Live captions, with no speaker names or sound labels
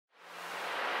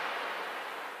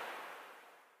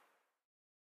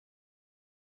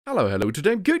Hello,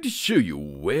 today I'm going to show you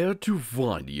where to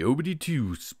find the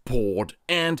OBD2 Sport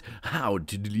and how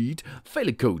to delete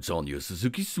failure codes on your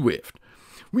Suzuki Swift.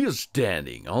 We are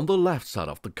standing on the left side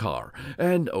of the car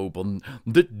and open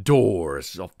the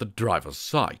doors of the driver's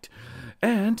side.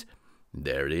 And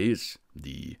there it is,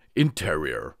 the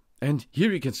interior. And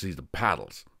here you can see the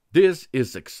pedals. This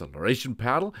is the acceleration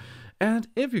pedal, and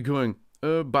if you're going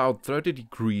about 30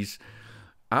 degrees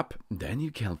up, then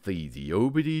you can see the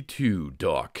OBD2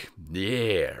 dock.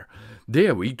 There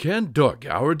we can dock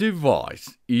our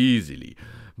device easily.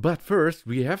 But first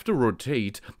we have to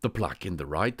rotate the plug in the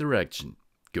right direction.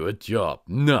 Good job.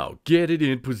 Now get it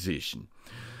in position.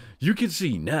 You can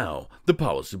see now the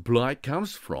power supply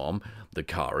comes from the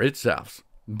car itself.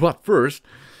 But first,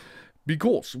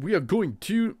 because we are going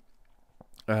to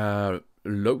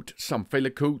load some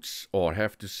failure codes or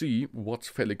have to see what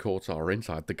failure codes are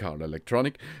inside the car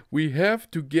electronic, we have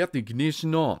to get the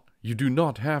ignition on. You do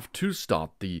not have to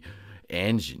start the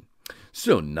engine.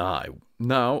 So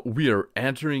now we are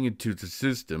entering into the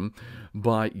system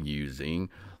by using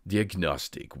the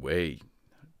agnostic way.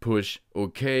 Push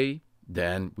OK,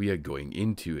 then we are going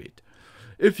into it.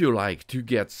 If you like to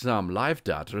get some live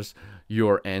data,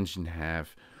 your engine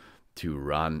have to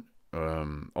run,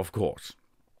 of course.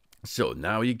 So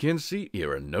now you can see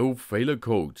here are no failure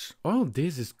codes. Oh,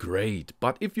 this is great.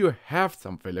 But if you have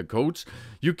some failure codes,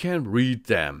 you can read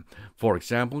them. For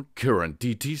example, current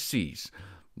DTCs.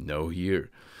 No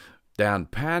here. Then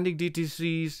pending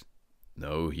DTCs.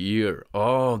 No here.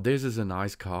 Oh, this is a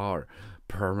nice car.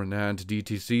 Permanent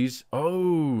DTCs.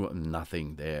 Oh,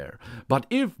 nothing there. But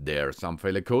if there are some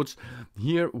failure codes,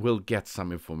 here we'll get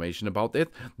some information about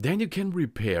it. Then you can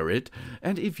repair it.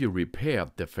 And if you repair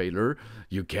the failure,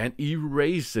 you can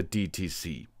erase the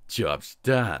DTC. Job's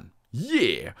done.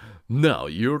 Yeah! Now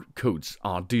your codes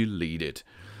are deleted.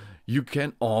 You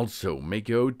can also make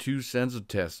O2 sensor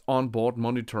tests, onboard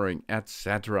monitoring,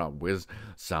 etc. with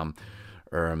some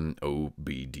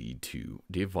OBD2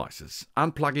 devices.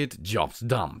 Unplug it, job's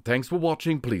done. Thanks for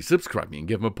watching. Please subscribe me and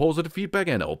give me positive feedback,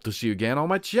 and I hope to see you again on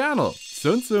my channel.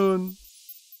 Soon.